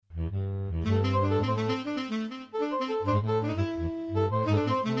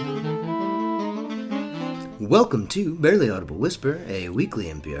Welcome to Barely Audible Whisper, a weekly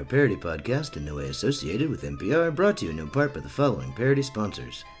NPR parody podcast in no way associated with NPR, brought to you in no part by the following parody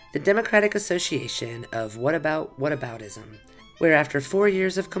sponsors. The Democratic Association of Whataboutism, where after 4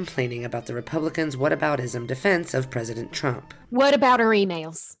 years of complaining about the Republicans' whataboutism defense of President Trump. What about our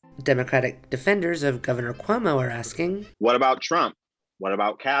emails? Democratic defenders of Governor Cuomo are asking, what about Trump? What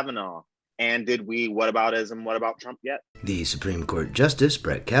about Kavanaugh? And did we what about Trump yet? The Supreme Court Justice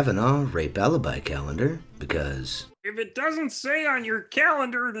Brett Kavanaugh rape alibi calendar, because if it doesn't say on your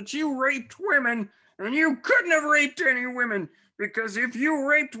calendar that you raped women, then you couldn't have raped any women, because if you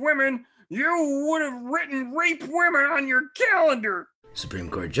raped women, you would have written rape women on your calendar. Supreme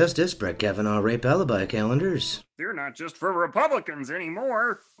Court Justice Brett Kavanaugh rape alibi calendars. They're not just for Republicans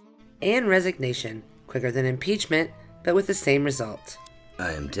anymore. And resignation, quicker than impeachment, but with the same result.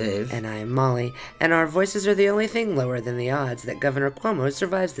 I am Dave. And I am Molly, and our voices are the only thing lower than the odds that Governor Cuomo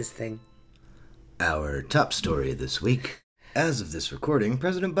survives this thing. Our top story this week. As of this recording,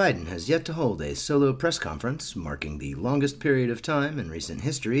 President Biden has yet to hold a solo press conference, marking the longest period of time in recent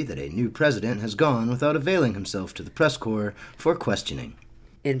history that a new president has gone without availing himself to the press corps for questioning.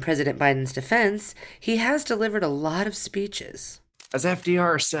 In President Biden's defense, he has delivered a lot of speeches. As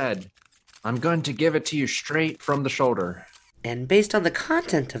FDR said, I'm going to give it to you straight from the shoulder. And based on the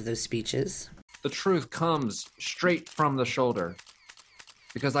content of those speeches, the truth comes straight from the shoulder.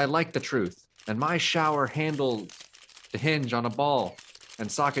 Because I like the truth, and my shower handled the hinge on a ball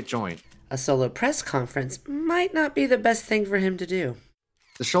and socket joint. A solo press conference might not be the best thing for him to do.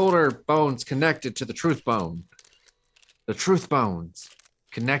 The shoulder bone's connected to the truth bone. The truth bone's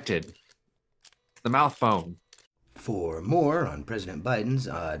connected to the mouth bone. For more on President Biden's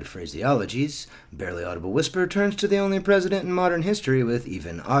odd phraseologies, Barely Audible Whisper turns to the only president in modern history with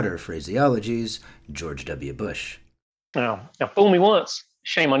even odder phraseologies, George W. Bush. Now fool me once,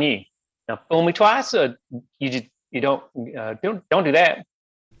 shame on you. Now fool me twice, you don't do that.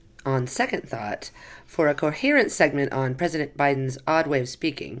 On second thought, for a coherent segment on President Biden's odd way of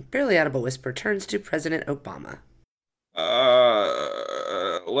speaking, Barely Audible Whisper turns to President Obama.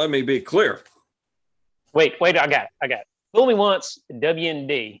 Let me be clear. Wait, I got it. Fool me once,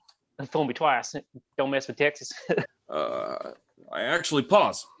 W&D. Fool me twice, don't mess with Texas. I actually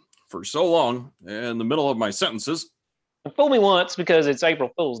pause for so long in the middle of my sentences. Fool me once because it's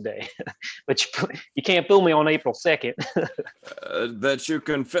April Fool's Day, but you can't fool me on April 2nd. That you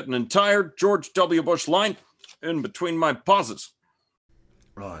can fit an entire George W. Bush line in between my pauses.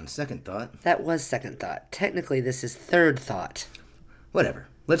 On second thought. That was second thought. Technically, this is third thought. Whatever.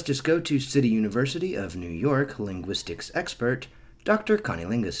 Let's just go to City University of New York linguistics expert, Dr. Connie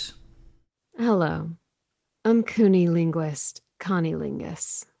Lingus. Hello. I'm Cooney linguist, Connie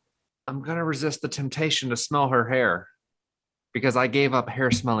Lingus. I'm going to resist the temptation to smell her hair, because I gave up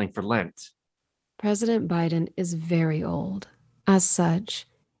hair smelling for Lent. President Biden is very old. As such,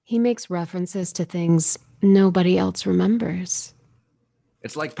 he makes references to things nobody else remembers.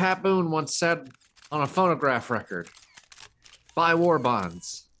 It's like Pat Boone once said on a phonograph record. Buy war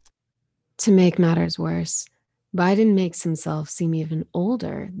bonds. To make matters worse, Biden makes himself seem even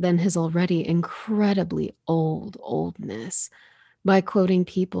older than his already incredibly oldness by quoting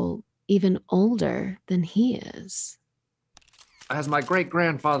people even older than he is. As my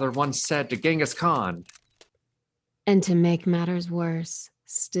great-grandfather once said to Genghis Khan. And to make matters worse,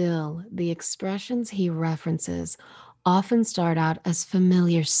 still, the expressions he references often start out as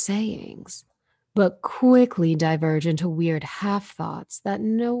familiar sayings, but quickly diverge into weird half-thoughts that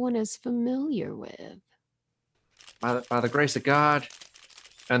no one is familiar with. By the grace of God,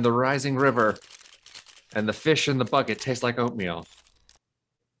 and the rising river, and the fish in the bucket taste like oatmeal.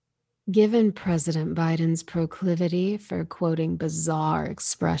 Given President Biden's proclivity for quoting bizarre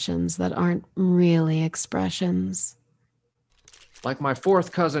expressions that aren't really expressions. Like my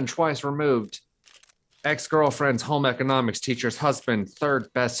fourth cousin twice removed, ex-girlfriend's home economics teacher's husband,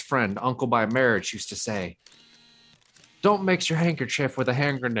 third best friend, uncle by marriage used to say, don't mix your handkerchief with a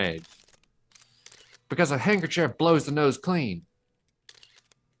hand grenade, because a handkerchief blows the nose clean,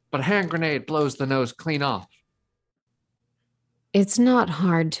 but a hand grenade blows the nose clean off. It's not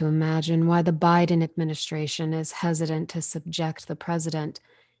hard to imagine why the Biden administration is hesitant to subject the president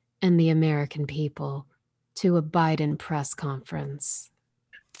and the American people to a Biden press conference.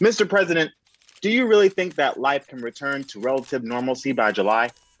 Mr. President, do you really think that life can return to relative normalcy by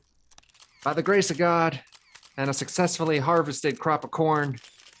July? By the grace of God and a successfully harvested crop of corn,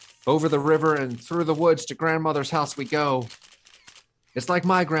 over the river and through the woods to grandmother's house we go. It's like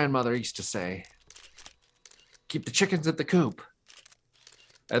my grandmother used to say, keep the chickens at the coop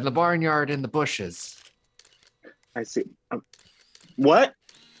and the barnyard in the bushes. I see. What?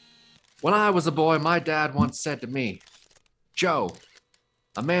 When I was a boy, my dad once said to me, Joe,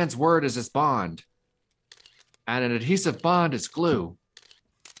 a man's word is his bond, and an adhesive bond is glue.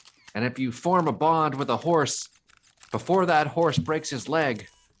 And if you form a bond with a horse before that horse breaks his leg,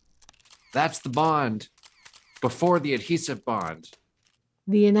 that's the bond before the adhesive bond.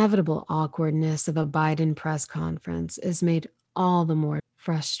 The inevitable awkwardness of a Biden press conference is made all the more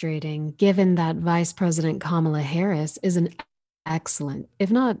frustrating given that Vice President Kamala Harris is an excellent,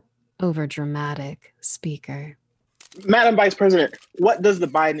 if not overdramatic, speaker. Madam Vice President, what does the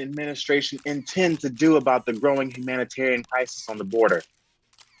Biden administration intend to do about the growing humanitarian crisis on the border?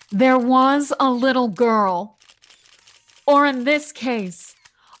 There was a little girl, or in this case,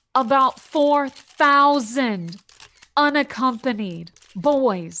 about 4,000 unaccompanied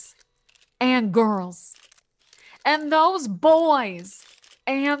boys and girls. And those boys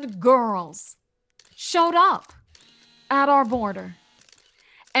and girls showed up at our border.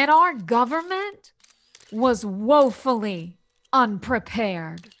 And our government was woefully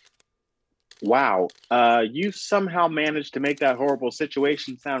unprepared. Wow, you somehow managed to make that horrible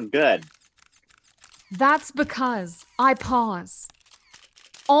situation sound good. That's because I pause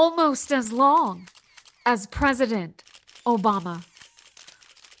almost as long as President Obama.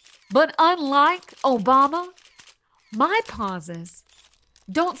 But unlike Obama, my pauses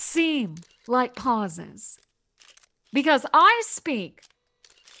don't seem like pauses because I speak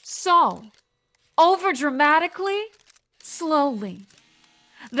so overdramatically, slowly,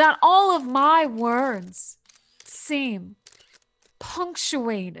 that all of my words seem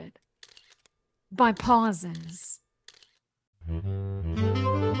punctuated by pauses.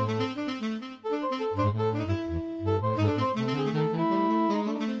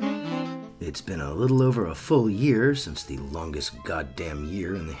 It's been a little over a full year since the longest goddamn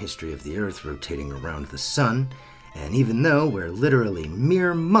year in the history of the Earth rotating around the sun, and even though we're literally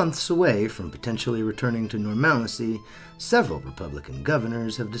mere months away from potentially returning to normalcy, several Republican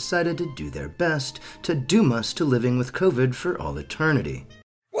governors have decided to do their best to doom us to living with COVID for all eternity.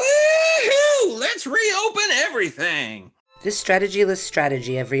 Woohoo! Let's reopen everything! This strategyless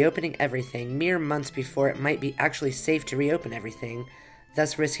strategy of reopening everything mere months before it might be actually safe to reopen everything,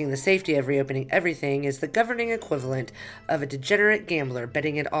 thus risking the safety of reopening everything, is the governing equivalent of a degenerate gambler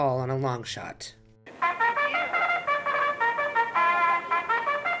betting it all on a long shot.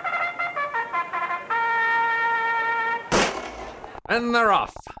 And they're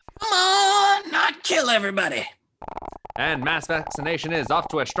off. Come on, not kill everybody. And mass vaccination is off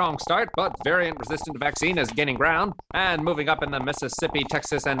to a strong start, but variant-resistant vaccine is gaining ground. And moving up in the Mississippi,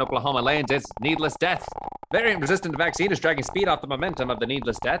 Texas, and Oklahoma lanes is needless death. Variant-resistant vaccine is dragging speed off the momentum of the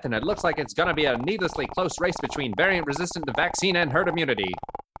needless death, and it looks like it's going to be a needlessly close race between variant-resistant vaccine and herd immunity.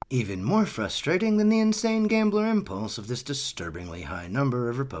 Even more frustrating than the insane gambler impulse of this disturbingly high number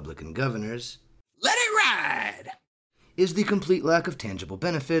of Republican governors Let it ride! is the complete lack of tangible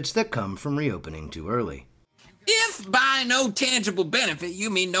benefits that come from reopening too early. If by no tangible benefit you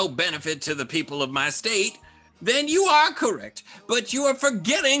mean no benefit to the people of my state, then you are correct. But you are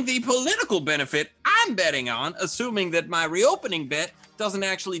forgetting the political benefit I'm betting on, assuming that my reopening bet doesn't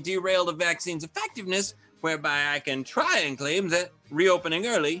actually derail the vaccine's effectiveness, whereby I can try and claim that reopening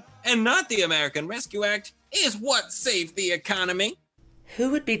early, and not the American Rescue Act, is what saved the economy.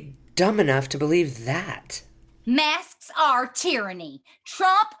 Who would be dumb enough to believe that? Masks are tyranny.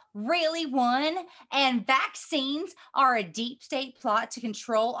 Trump really won, and vaccines are a deep state plot to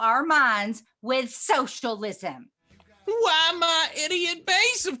control our minds with socialism. Why, my idiot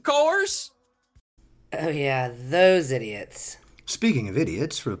base, of course. Oh yeah, those idiots. Speaking of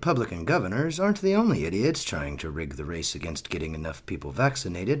idiots, Republican governors aren't the only idiots trying to rig the race against getting enough people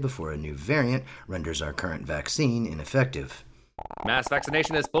vaccinated before a new variant renders our current vaccine ineffective. Mass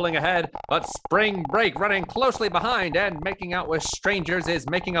vaccination is pulling ahead, but spring break running closely behind, and making out with strangers is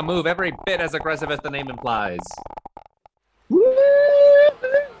making a move every bit as aggressive as the name implies.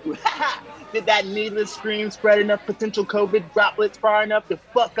 Did that needless scream spread enough potential COVID droplets far enough to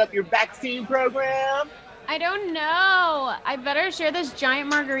fuck up your vaccine program? I don't know. I better share this giant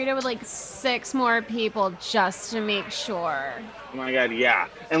margarita with like 6 more people just to make sure. Oh my god, yeah.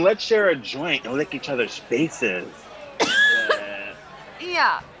 And let's share a joint and lick each other's faces.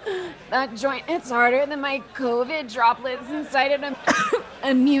 Yeah, that joint hits harder than my COVID droplets inside an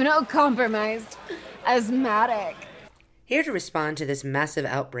immunocompromised asthmatic. Here to respond to this massive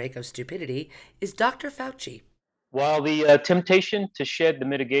outbreak of stupidity is Dr. Fauci. While the temptation to shed the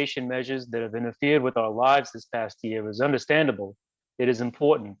mitigation measures that have interfered with our lives this past year is understandable, it is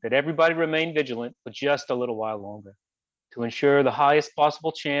important that everybody remain vigilant for just a little while longer to ensure the highest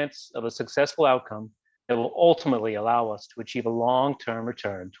possible chance of a successful outcome that will ultimately allow us to achieve a long-term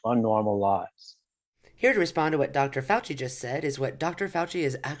return to our normal lives. Here to respond to what Dr. Fauci just said is what Dr. Fauci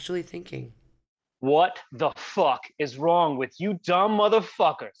is actually thinking. What the fuck is wrong with you dumb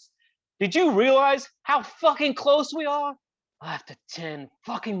motherfuckers? Did you realize how fucking close we are? After 10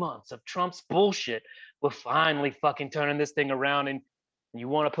 fucking months of Trump's bullshit, we're finally fucking turning this thing around, and you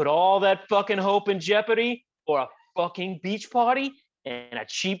want to put all that fucking hope in jeopardy for a fucking beach party and a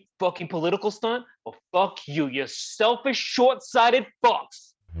cheap fucking political stunt? Well, fuck you, you selfish, short-sighted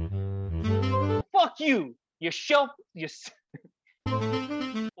fucks. Fuck you, you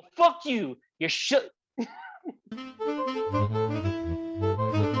well, fuck you, you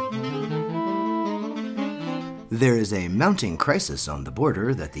There is a mounting crisis on the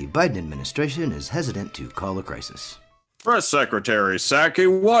border that the Biden administration is hesitant to call a crisis. Press Secretary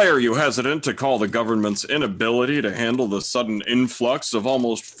Psaki, why are you hesitant to call the government's inability to handle the sudden influx of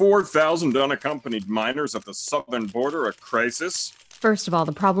almost 4,000 unaccompanied minors at the southern border a crisis? First of all,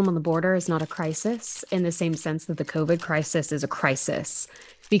 the problem on the border is not a crisis in the same sense that the COVID crisis is a crisis,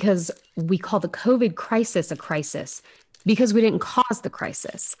 because we call the COVID crisis a crisis because we didn't cause the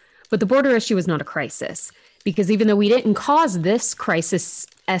crisis. But the border issue is not a crisis because even though we didn't cause this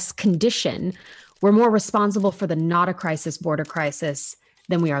crisis-esque condition, we're more responsible for the not a crisis border crisis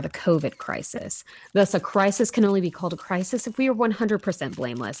than we are the COVID crisis. Thus, a crisis can only be called a crisis if we are 100%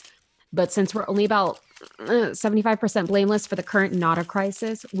 blameless. But since we're only about 75% blameless for the current not a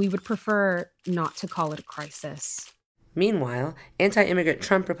crisis, we would prefer not to call it a crisis. Meanwhile, anti-immigrant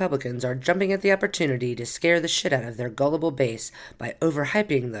Trump Republicans are jumping at the opportunity to scare the shit out of their gullible base by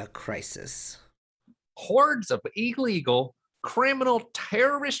overhyping the crisis. Hordes of illegal, criminal,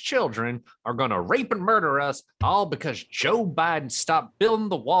 terrorist children are going to rape and murder us, all because Joe Biden stopped building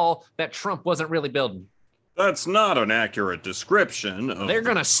the wall that Trump wasn't really building. That's not an accurate description of... They're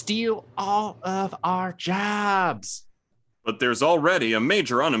going to steal all of our jobs. But there's already a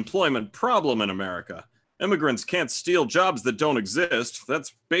major unemployment problem in America. Immigrants can't steal jobs that don't exist.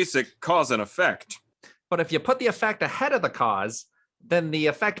 That's basic cause and effect. But if you put the effect ahead of the cause, then the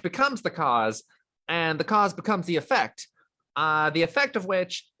effect becomes the cause, and the cause becomes the effect. The effect of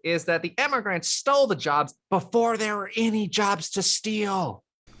which is that the immigrants stole the jobs before there were any jobs to steal.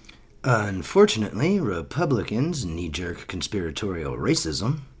 Unfortunately, Republicans' knee-jerk conspiratorial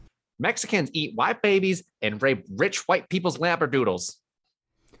racism. Mexicans eat white babies and rape rich white people's labradoodles.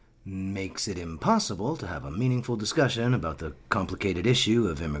 Makes it impossible to have a meaningful discussion about the complicated issue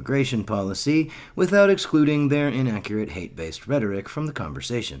of immigration policy without excluding their inaccurate hate-based rhetoric from the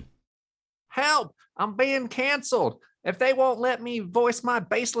conversation. Help! I'm being canceled. If they won't let me voice my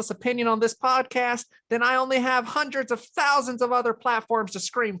baseless opinion on this podcast, then I only have hundreds of thousands of other platforms to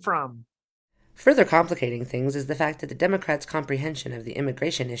scream from. Further complicating things is the fact that the Democrats' comprehension of the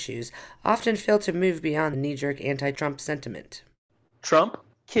immigration issues often fail to move beyond the knee-jerk anti-Trump sentiment. Trump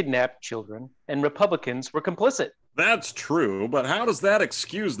kidnapped children, and Republicans were complicit. That's true, but how does that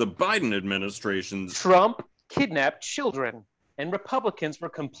excuse the Biden administration's... Trump kidnapped children, and Republicans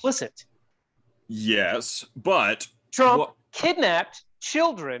were complicit. Yes, but... Trump kidnapped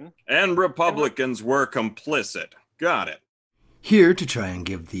children... And Republicans were complicit. Got it. Here to try and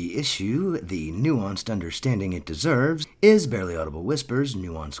give the issue the nuanced understanding it deserves is Barely Audible Whispers'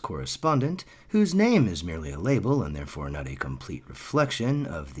 nuance correspondent, whose name is merely a label and therefore not a complete reflection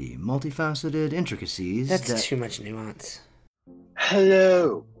of the multifaceted intricacies That's too much nuance.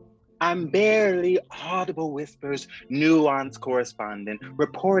 Hello. I'm Barely Audible Whispers' nuance correspondent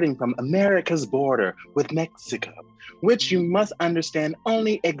reporting from America's border with Mexico, which you must understand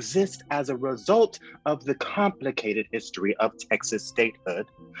only exists as a result of the complicated history of Texas statehood,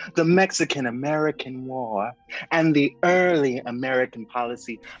 the Mexican-American War, and the early American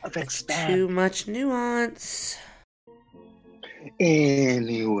policy of expand. Too much nuance.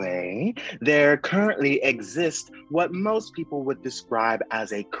 Anyway, there currently exists what most people would describe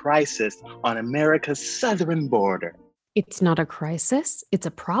as a crisis on America's southern border. It's not a crisis, it's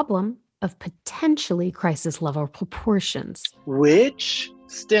a problem of potentially crisis-level proportions. Which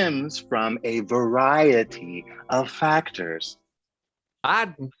stems from a variety of factors.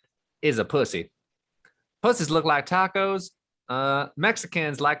 Biden is a pussy. Pussies look like tacos.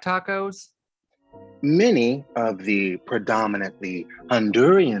 Mexicans like tacos. Many of the predominantly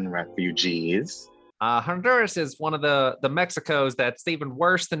Honduran refugees. Honduras is one of the Mexicos that's even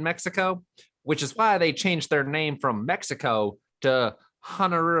worse than Mexico, which is why they changed their name from Mexico to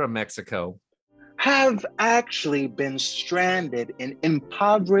Honolulu, Mexico. Have actually been stranded in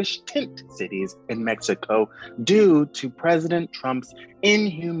impoverished tent cities in Mexico due to President Trump's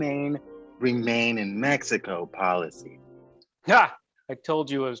inhumane Remain in Mexico policy. Ha! I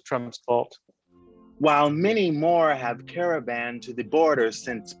told you it was Trump's fault. while many more have caravaned to the border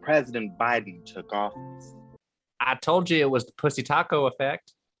since President Biden took office. I told you it was the pussy taco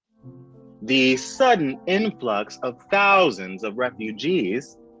effect. The sudden influx of thousands of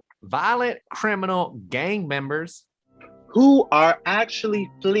refugees, violent criminal gang members who are actually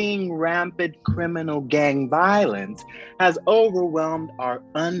fleeing rampant criminal gang violence, has overwhelmed our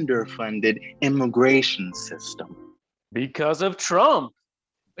underfunded immigration system. Because of Trump.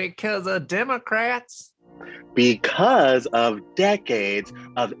 Because of Democrats. Because of decades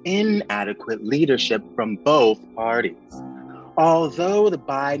of inadequate leadership from both parties. Although the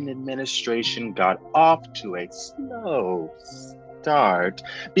Biden administration got off to a slow start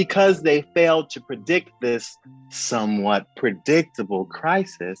because they failed to predict this somewhat predictable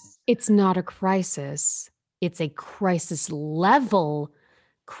crisis. It's not a crisis. It's a crisis level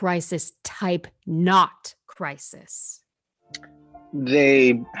crisis type, not crisis.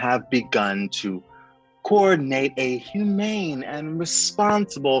 They have begun to coordinate a humane and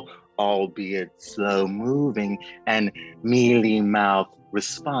responsible, albeit slow-moving and mealy-mouthed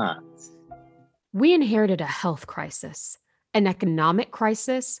response. We inherited a health crisis, an economic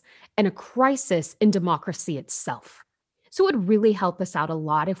crisis, and a crisis in democracy itself. So it would really help us out a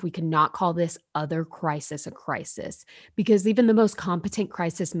lot if we could not call this other crisis a crisis, because even the most competent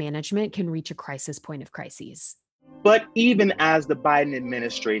crisis management can reach a crisis point of crises. But even as the Biden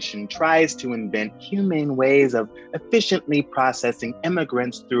administration tries to invent humane ways of efficiently processing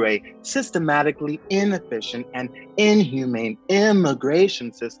immigrants through a systematically inefficient and inhumane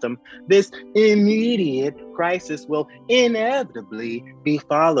immigration system, this immediate crisis will inevitably be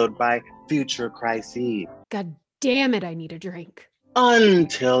followed by future crises. God damn it, I need a drink.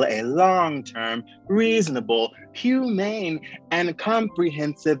 Until a long-term, reasonable, humane, and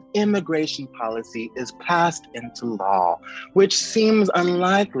comprehensive immigration policy is passed into law, which seems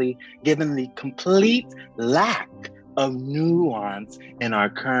unlikely given the complete lack of nuance in our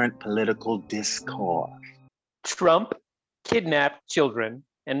current political discourse. Trump kidnapped children,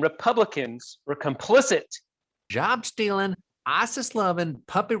 and Republicans were complicit. Job stealing, ISIS loving,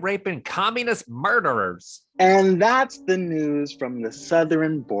 puppy raping, communist murderers. And that's the news from the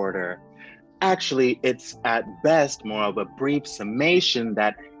southern border. Actually, it's at best more of a brief summation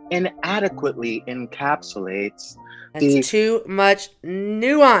that inadequately encapsulates That's too much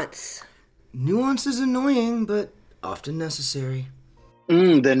nuance. Nuance is annoying, but often necessary.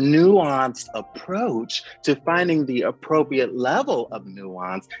 The nuanced approach to finding the appropriate level of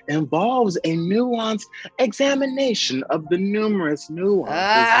nuance involves a nuanced examination of the numerous nuances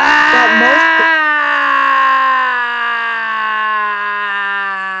that most...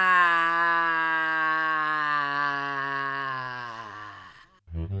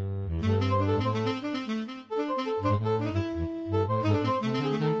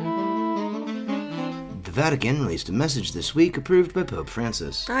 The Vatican released a message this week approved by Pope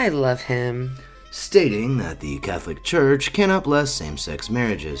Francis. I love him. Stating that the Catholic Church cannot bless same-sex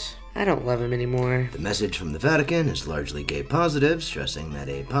marriages. I don't love him anymore. The message from the Vatican is largely gay positive, stressing that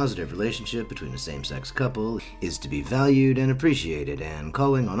a positive relationship between a same-sex couple is to be valued and appreciated, and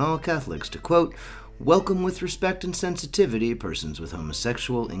calling on all Catholics to, quote, welcome with respect and sensitivity persons with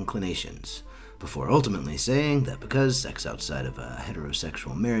homosexual inclinations, before ultimately saying that because sex outside of a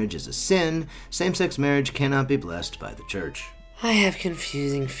heterosexual marriage is a sin, same-sex marriage cannot be blessed by the Church. I have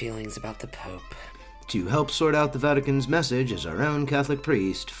confusing feelings about the Pope. To help sort out the Vatican's message is our own Catholic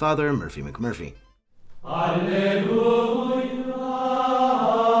priest, Father Murphy McMurphy.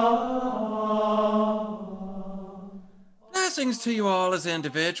 Blessings to you all as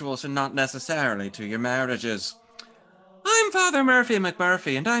individuals and not necessarily to your marriages. I'm Father Murphy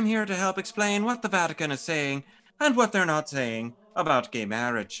McMurphy, and I'm here to help explain what the Vatican is saying and what they're not saying about gay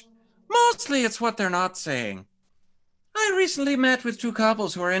marriage. Mostly it's what they're not saying. I recently met with two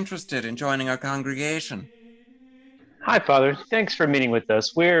couples who are interested in joining our congregation. Hi, Father. Thanks for meeting with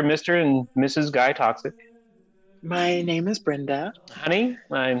us. We're Mr. and Mrs. Guy Toxic. My name is Brenda. Honey,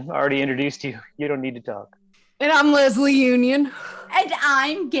 I already introduced you. You don't need to talk. And I'm Leslie Union. And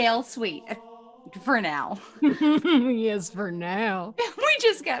I'm Gail Sweet. For now. Yes, for now. We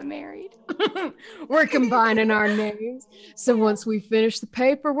just got married. We're combining our names. So once we finish the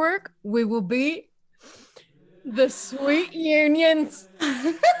paperwork, we will be the Sweet Unions.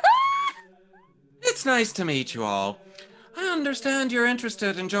 It's nice to meet you all. I understand you're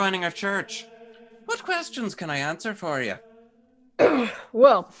interested in joining our church. What questions can I answer for you?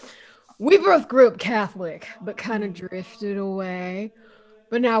 Well, we both grew up Catholic, but kind of drifted away.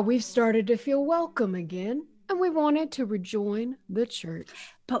 But now we've started to feel welcome again. and we wanted to rejoin the church.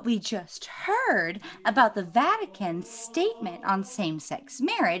 But we just heard about the Vatican's statement on same-sex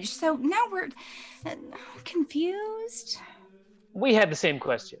marriage, so now we're confused. We had the same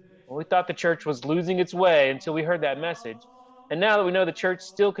question. We thought the church was losing its way until we heard that message. And now that we know the church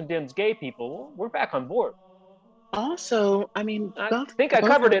still condemns gay people, we're back on board. Also, I think I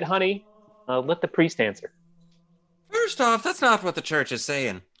covered it, honey. Let the priest answer. First off, that's not what the church is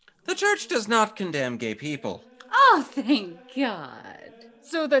saying. The church does not condemn gay people. Oh, thank God.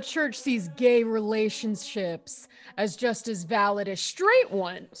 So the church sees gay relationships as just as valid as straight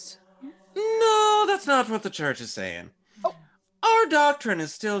ones. No, that's not what the church is saying. Oh. Our doctrine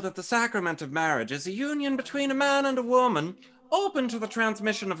is still that the sacrament of marriage is a union between a man and a woman, open to the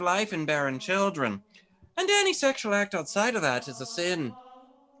transmission of life in bearing children. And any sexual act outside of that is a sin.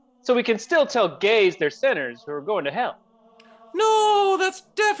 So we can still tell gays they're sinners who are going to hell. No, that's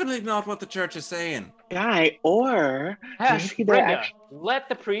definitely not what the church is saying. Guy, or Brenda, let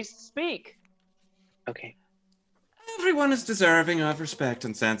the priest speak. Okay. Everyone is deserving of respect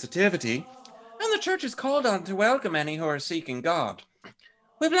and sensitivity, and the church is called on to welcome any who are seeking God.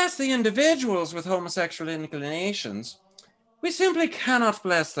 We bless the individuals with homosexual inclinations. We simply cannot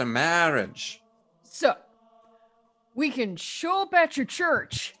bless their marriage. So, we can show up at your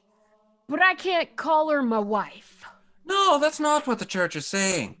church, but I can't call her my wife. No, that's not what the church is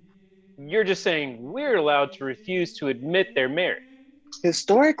saying. You're just saying we're allowed to refuse to admit their marriage.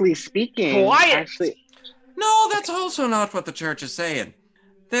 Historically speaking, Quiet! actually... No, that's also not what the church is saying.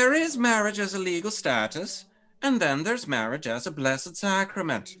 There is marriage as a legal status, and then there's marriage as a blessed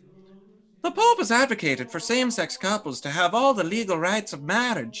sacrament. The Pope has advocated for same-sex couples to have all the legal rights of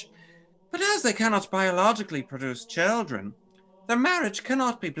marriage, but as they cannot biologically produce children, their marriage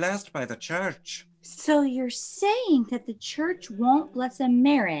cannot be blessed by the church. So you're saying that the church won't bless a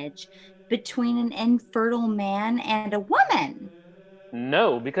marriage between an infertile man and a woman?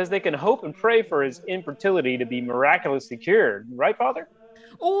 No, because they can hope and pray for his infertility to be miraculously cured. Right, Father?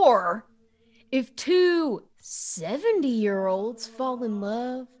 Or, if two 70-year-olds fall in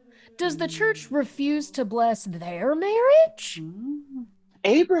love, does the church refuse to bless their marriage?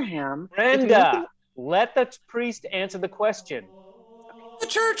 Abraham... Brenda, let the priest answer the question. The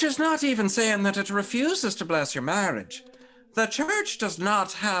church is not even saying that it refuses to bless your marriage. The church does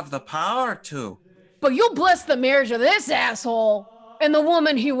not have the power to. But you'll bless the marriage of this asshole and the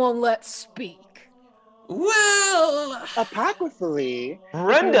woman he won't let speak. Well... Apocryphally...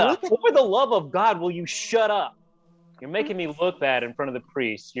 Brenda, for the love of God, will you shut up? You're making me look bad in front of the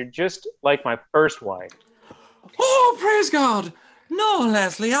priest. You're just like my first wife. Oh, praise God! No,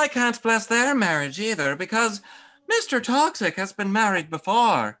 Leslie, I can't bless their marriage either, because Mr. Toxic has been married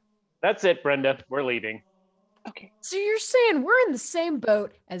before. That's it, Brenda. We're leaving. Okay. So you're saying we're in the same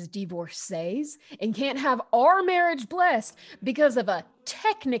boat as divorcees and can't have our marriage blessed because of a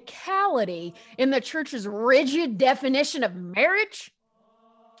technicality in the church's rigid definition of marriage?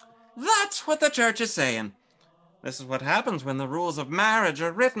 That's what the church is saying. This is what happens when the rules of marriage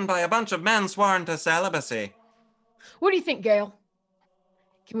are written by a bunch of men sworn to celibacy. What do you think, Gail?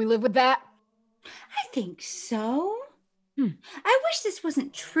 Can we live with that? I think so. I wish this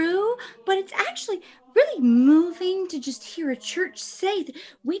wasn't true, but it's actually really moving to just hear a church say that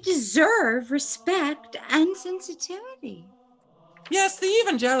we deserve respect and sensitivity. Yes, the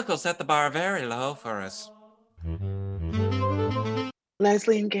evangelicals set the bar very low for us.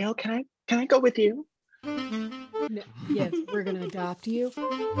 Leslie and Gail, can I go with you? No, yes, we're going to adopt you.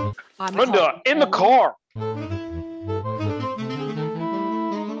 Brenda, in the car!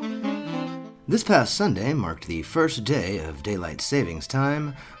 This past Sunday marked the first day of Daylight Savings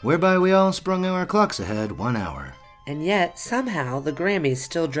Time, whereby we all sprung our clocks ahead 1 hour. And yet, somehow, the Grammys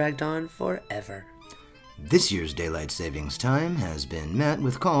still dragged on forever. This year's Daylight Savings Time has been met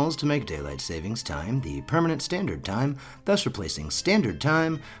with calls to make Daylight Savings Time the permanent standard time, thus replacing Standard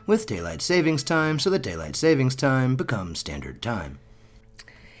Time with Daylight Savings Time so that Daylight Savings Time becomes Standard Time.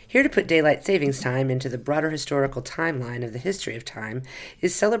 Here to put Daylight Savings Time into the broader historical timeline of the history of time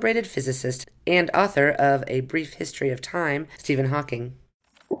is celebrated physicist and author of A Brief History of Time, Stephen Hawking.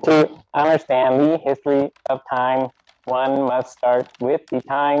 To understand the history of time, one must start with the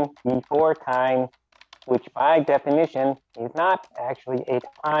time before time, which by definition is not actually a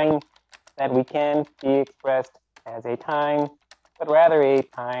time that we can be expressed as a time, but rather a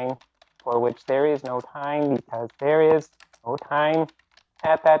time for which there is no time because there is no time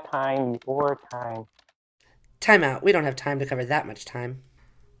at that time before time. Time out. We don't have time to cover that much time.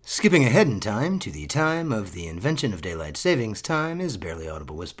 Skipping ahead in time to the time of the invention of Daylight Savings Time is Barely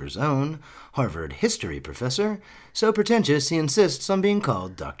Audible Whisper's own Harvard history professor, so pretentious he insists on being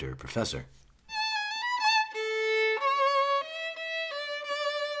called Dr. Professor.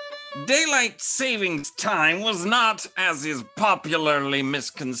 daylight savings time was not, as is popularly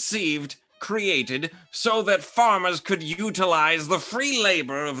misconceived, created so that farmers could utilize the free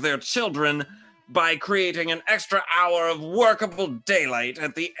labor of their children by creating an extra hour of workable daylight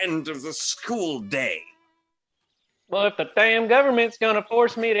at the end of the school day. Well, if the damn government's gonna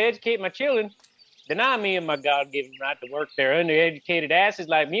force me to educate my children, deny me of my God-given right to work their undereducated asses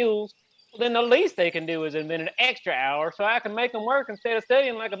like mules, well, then the least they can do is invent an extra hour so I can make them work instead of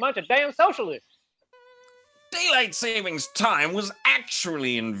studying like a bunch of damn socialists. Daylight savings time was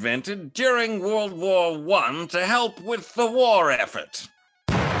actually invented during World War I to help with the war effort.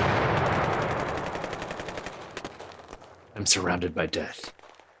 I'm surrounded by death.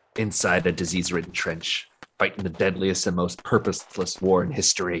 Inside a disease-ridden trench, fighting the deadliest and most purposeless war in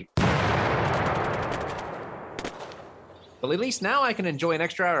history. Well, at least now I can enjoy an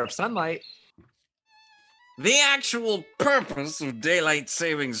extra hour of sunlight. The actual purpose of daylight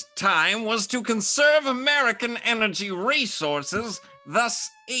savings time was to conserve American energy resources, thus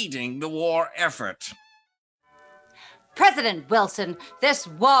aiding the war effort. President Wilson, this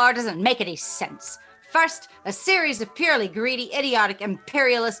war doesn't make any sense. First, a series of purely greedy, idiotic,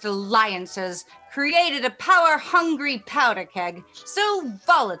 imperialist alliances created a power-hungry powder keg so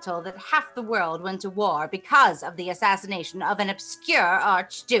volatile that half the world went to war because of the assassination of an obscure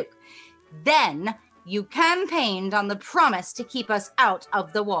archduke. Then, you campaigned on the promise to keep us out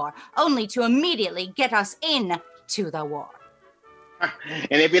of the war, only to immediately get us into the war.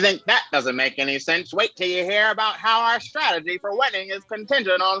 And if you think that doesn't make any sense, wait till you hear about how our strategy for winning is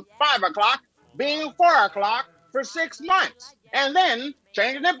contingent on 5 o'clock being 4 o'clock for 6 months, and then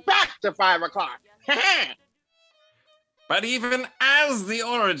changing it back to 5 o'clock. But even as the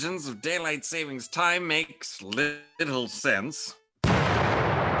origins of daylight savings time makes little sense.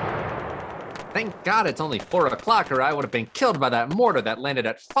 Thank God it's only 4 o'clock, or I would have been killed by that mortar that landed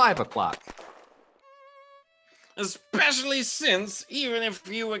at 5 o'clock. Especially since, even if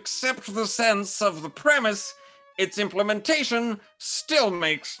you accept the sense of the premise, its implementation still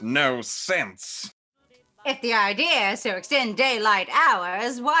makes no sense. If the idea is to extend daylight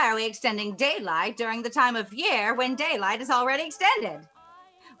hours, why are we extending daylight during the time of year when daylight is already extended?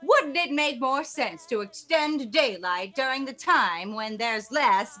 Wouldn't it make more sense to extend daylight during the time when there's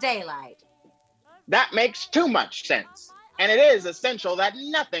less daylight? That makes too much sense. And it is essential that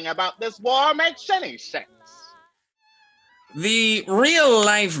nothing about this war makes any sense. The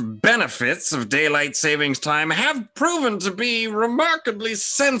real-life benefits of daylight savings time have proven to be remarkably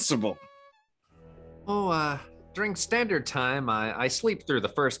sensible. During standard time, I sleep through the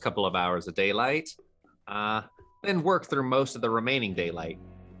first couple of hours of daylight, then work through most of the remaining daylight.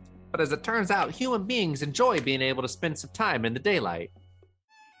 But as it turns out, human beings enjoy being able to spend some time in the daylight.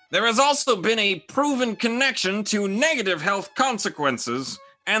 There has also been a proven connection to negative health consequences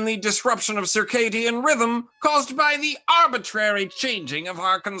and the disruption of circadian rhythm caused by the arbitrary changing of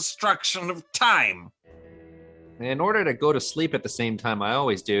our construction of time. In order to go to sleep at the same time I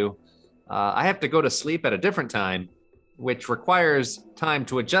always do, I have to go to sleep at a different time, which requires time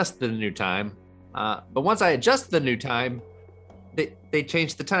to adjust to the new time. But once I adjust the new time, they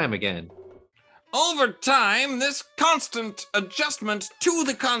change the time again. Over time, this constant adjustment to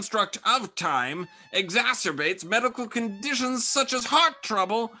the construct of time exacerbates medical conditions such as heart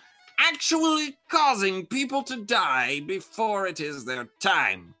trouble, actually causing people to die before it is their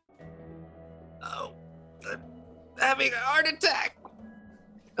time. Oh, I'm having a heart attack.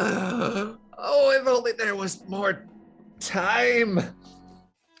 If only there was more time.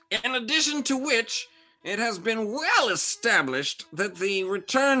 In addition to which, it has been well established that the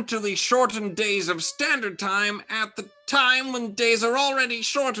return to the shortened days of standard time at the time when days are already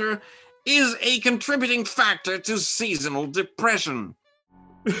shorter is a contributing factor to seasonal depression.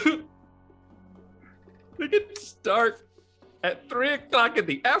 It can start at 3 o'clock in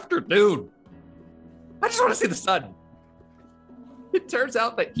the afternoon. I just want to see the sun. It turns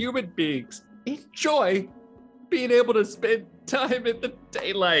out that human beings enjoy being able to spend time in the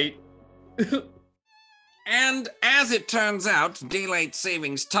daylight. And as it turns out, daylight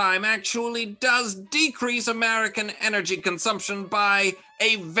savings time actually does decrease American energy consumption by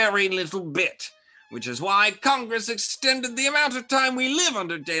a very little bit, which is why Congress extended the amount of time we live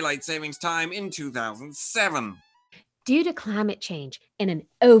under daylight savings time in 2007. Due to climate change and an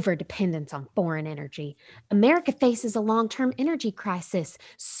overdependence on foreign energy, America faces a long-term energy crisis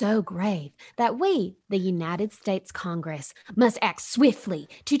so grave that we, the United States Congress, must act swiftly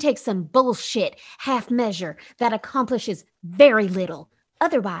to take some bullshit half measure that accomplishes very little.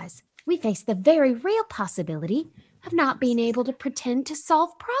 Otherwise, we face the very real possibility of not being able to pretend to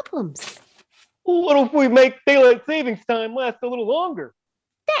solve problems. What if we make daylight savings time last a little longer?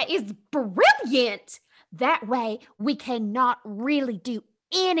 That is brilliant. That way, we cannot really do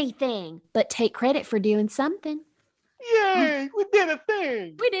anything but take credit for doing something. Yay, we did a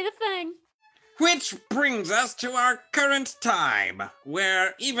thing. We did a thing. Which brings us to our current time,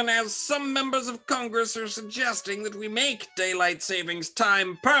 where even as some members of Congress are suggesting that we make daylight savings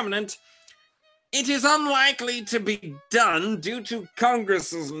time permanent, it is unlikely to be done due to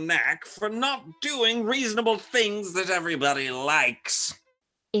Congress's knack for not doing reasonable things that everybody likes.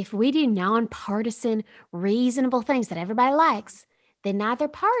 If we do nonpartisan, reasonable things that everybody likes, then neither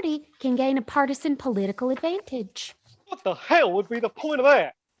party can gain a partisan political advantage. What the hell would be the point of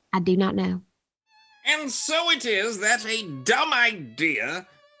that? I do not know. And so it is that a dumb idea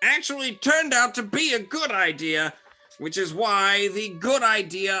actually turned out to be a good idea, which is why the good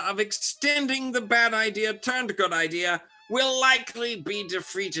idea of extending the bad idea turned good idea will likely be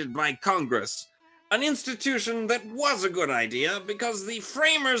defeated by Congress. An institution that was a good idea because the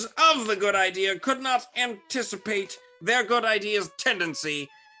framers of the good idea could not anticipate their good idea's tendency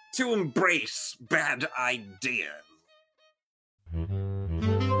to embrace bad ideas.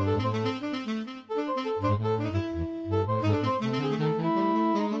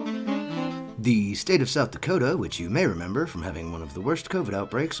 The state of South Dakota, which you may remember from having one of the worst COVID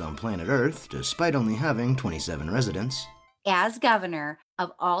outbreaks on planet Earth, despite only having 27 residents. As governor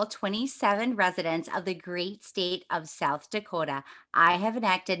of all 27 residents of the great state of South Dakota, I have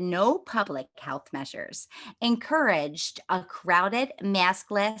enacted no public health measures, encouraged a crowded,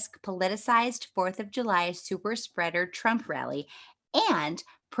 maskless, politicized 4th of July super spreader Trump rally, and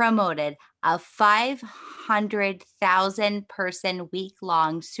promoted a 500,000 person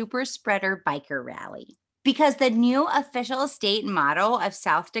week-long super spreader biker rally. Because the new official state motto of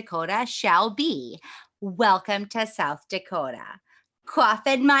South Dakota shall be, "Welcome to South Dakota. Cough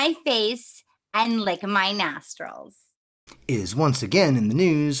in my face and lick my nostrils." Is once again in the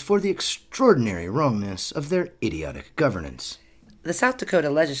news for the extraordinary wrongness of their idiotic governance. The South Dakota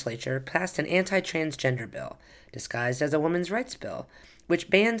legislature passed an anti-transgender bill, disguised as a women's rights bill, which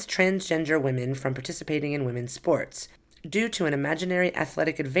bans transgender women from participating in women's sports, due to an imaginary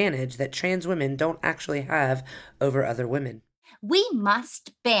athletic advantage that trans women don't actually have over other women. We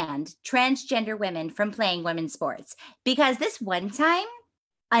must ban transgender women from playing women's sports because this one time,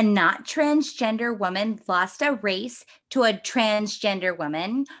 a not transgender woman lost a race to a transgender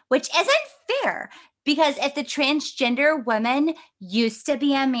woman, which isn't fair because if the transgender woman used to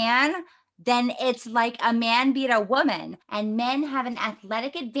be a man, then it's like a man beat a woman, and men have an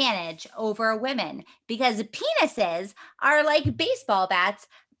athletic advantage over women because penises are like baseball bats,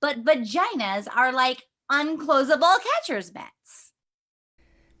 but vaginas are like unclosable catcher's mitts.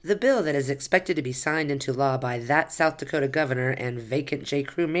 The bill that is expected to be signed into law by that South Dakota governor and vacant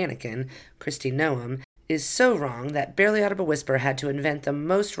J.Crew mannequin, Kristi Noem, is so wrong that Barely Audible Whisper had to invent the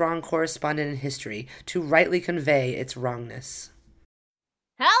most wrong correspondent in history to rightly convey its wrongness.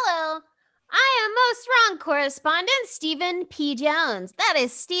 Hello. I am most wrong correspondent Stephen P. Jones. That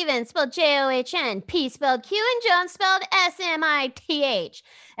is Stephen spelled John, P spelled Q, and Jones spelled Smith.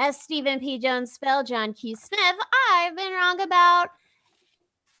 As Stephen P. Jones spelled John Q. Smith, I've been wrong about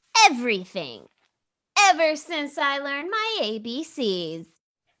everything ever since I learned my ABCs.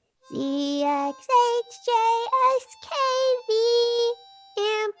 CXHJSKV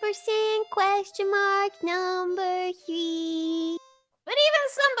ampersand ? Number 3. But even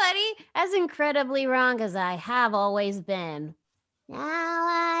somebody as incredibly wrong as I have always been. Now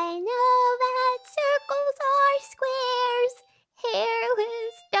I know that circles are squares.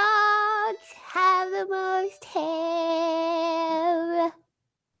 Hairless dogs have the most hair.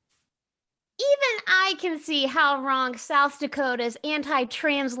 Even I can see how wrong South Dakota's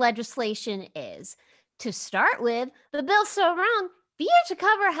anti-trans legislation is. To start with, the bill's so wrong, be here to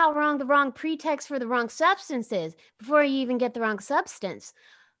cover how wrong the wrong pretext for the wrong substance is before you even get the wrong substance.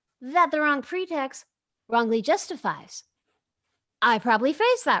 That the wrong pretext wrongly justifies. I probably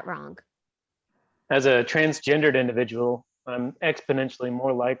phrased that wrong. As a transgendered individual, I'm exponentially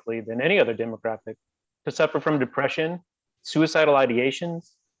more likely than any other demographic to suffer from depression, suicidal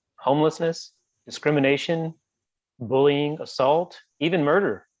ideations, homelessness, discrimination, bullying, assault, even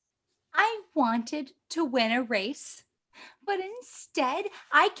murder. I wanted to win a race, but instead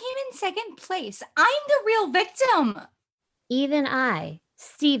I came in second place. I'm the real victim. Even I,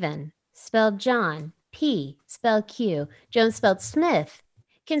 Stephen, spelled John, P, spelled Q, Jones spelled Smith,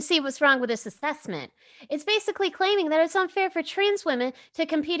 can see what's wrong with this assessment. It's basically claiming that it's unfair for trans women to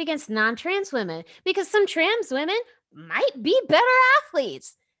compete against non-trans women because some trans women might be better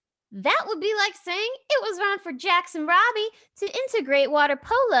athletes. That would be like saying it was wrong for Jackson Robbie to integrate water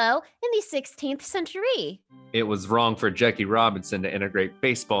polo in the 16th century. It was wrong for Jackie Robinson to integrate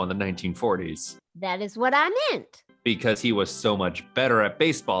baseball in the 1940s. That is what I meant. Because he was so much better at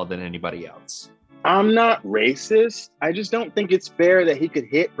baseball than anybody else. I'm not racist. I just don't think it's fair that he could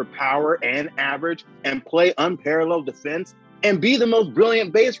hit for power and average and play unparalleled defense and be the most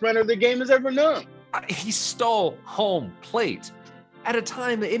brilliant base runner the game has ever known. He stole home plate. At a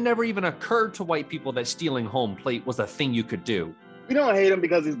time, it never even occurred to white people that stealing home plate was a thing you could do. We don't hate him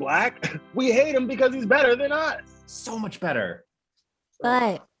because he's black. We hate him because he's better than us. So much better.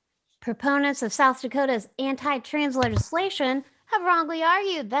 But proponents of South Dakota's anti-trans legislation have wrongly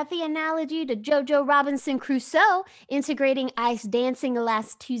argued that the analogy to JoJo Robinson Crusoe integrating ice dancing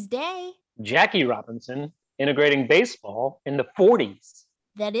last Tuesday. Jackie Robinson integrating baseball in the 40s.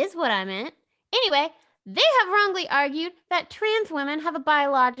 That is what I meant. Anyway, they have wrongly argued that trans women have a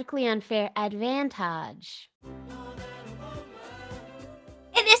biologically unfair advantage.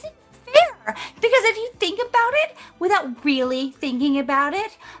 It isn't fair, because if you think about it, without really thinking about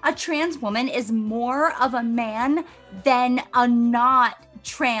it, a trans woman is more of a man than a not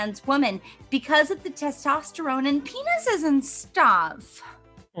trans woman because of the testosterone and penises and stuff.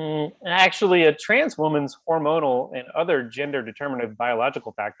 Actually, a trans woman's hormonal and other gender-determinative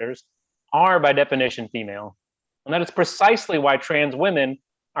biological factors are by definition female. And that is precisely why trans women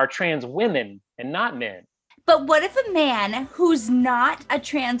are trans women and not men. But what if a man who's not a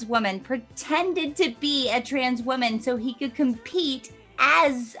trans woman pretended to be a trans woman so he could compete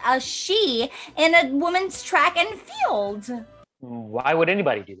as a she in a woman's track and field? Why would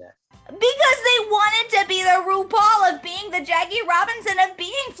anybody do that? Because they wanted to be the RuPaul of being the Jackie Robinson of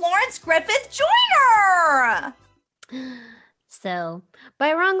being Florence Griffith Joyner. So,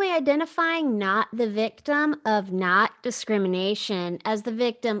 by wrongly identifying not the victim of not discrimination as the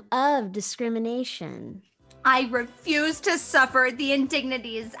victim of discrimination, I refuse to suffer the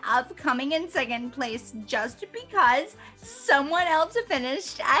indignities of coming in second place just because someone else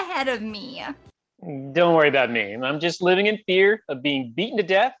finished ahead of me. Don't worry about me. I'm just living in fear of being beaten to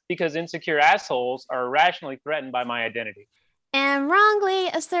death because insecure assholes are irrationally threatened by my identity. and wrongly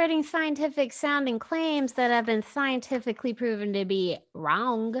asserting scientific-sounding claims that have been scientifically proven to be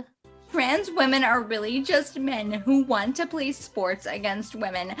wrong. Trans women are really just men who want to play sports against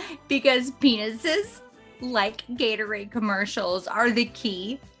women because penises, like Gatorade commercials, are the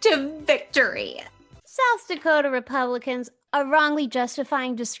key to victory. South Dakota Republicans are wrongly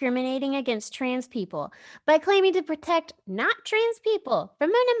justifying discriminating against trans people by claiming to protect not trans people from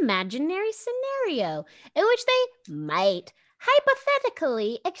an imaginary scenario in which they might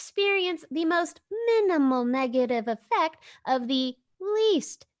hypothetically experience the most minimal negative effect of the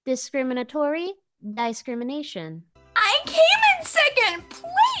least discriminatory discrimination. I came in second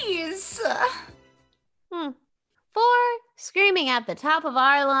place! For screaming at the top of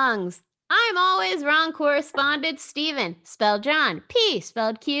our lungs, I'm always wrong correspondent Stephen, spelled John, P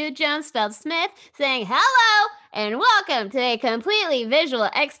spelled Q, Jones spelled Smith, saying hello and welcome to a completely visual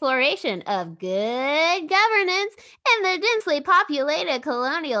exploration of good governance in the densely populated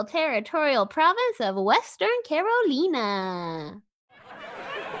colonial territorial province of Western Carolina.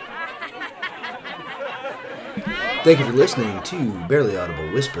 Thank you for listening to Barely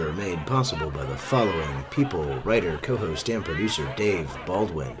Audible Whisper, made possible by the following people: writer, co-host, and producer Dave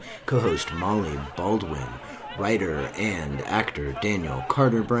Baldwin, co-host Molly Baldwin, writer and actor Daniel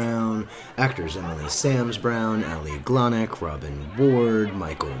Carter Brown, actors Emily Sams Brown, Ali Glonick, Robin Ward,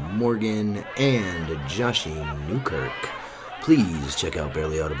 Michael Morgan, and Joshi Newkirk. Please check out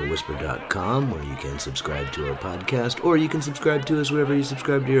barelyaudiblewhisper.com, where you can subscribe to our podcast, or you can subscribe to us wherever you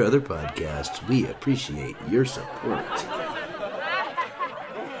subscribe to your other podcasts. We appreciate your support.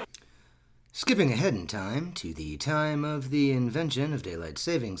 Skipping ahead in time to the time of the invention of daylight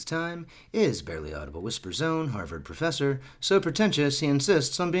savings time is Barely Audible Whisper's own Harvard professor, so pretentious he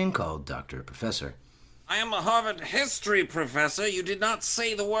insists on being called Dr. Professor. I am a Harvard history professor. You did not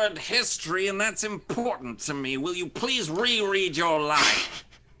say the word history, and that's important to me. Will you please reread your line?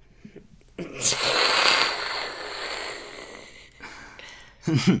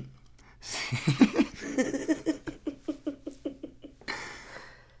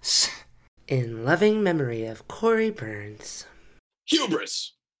 In loving memory of Corey Burns.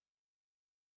 Hubris!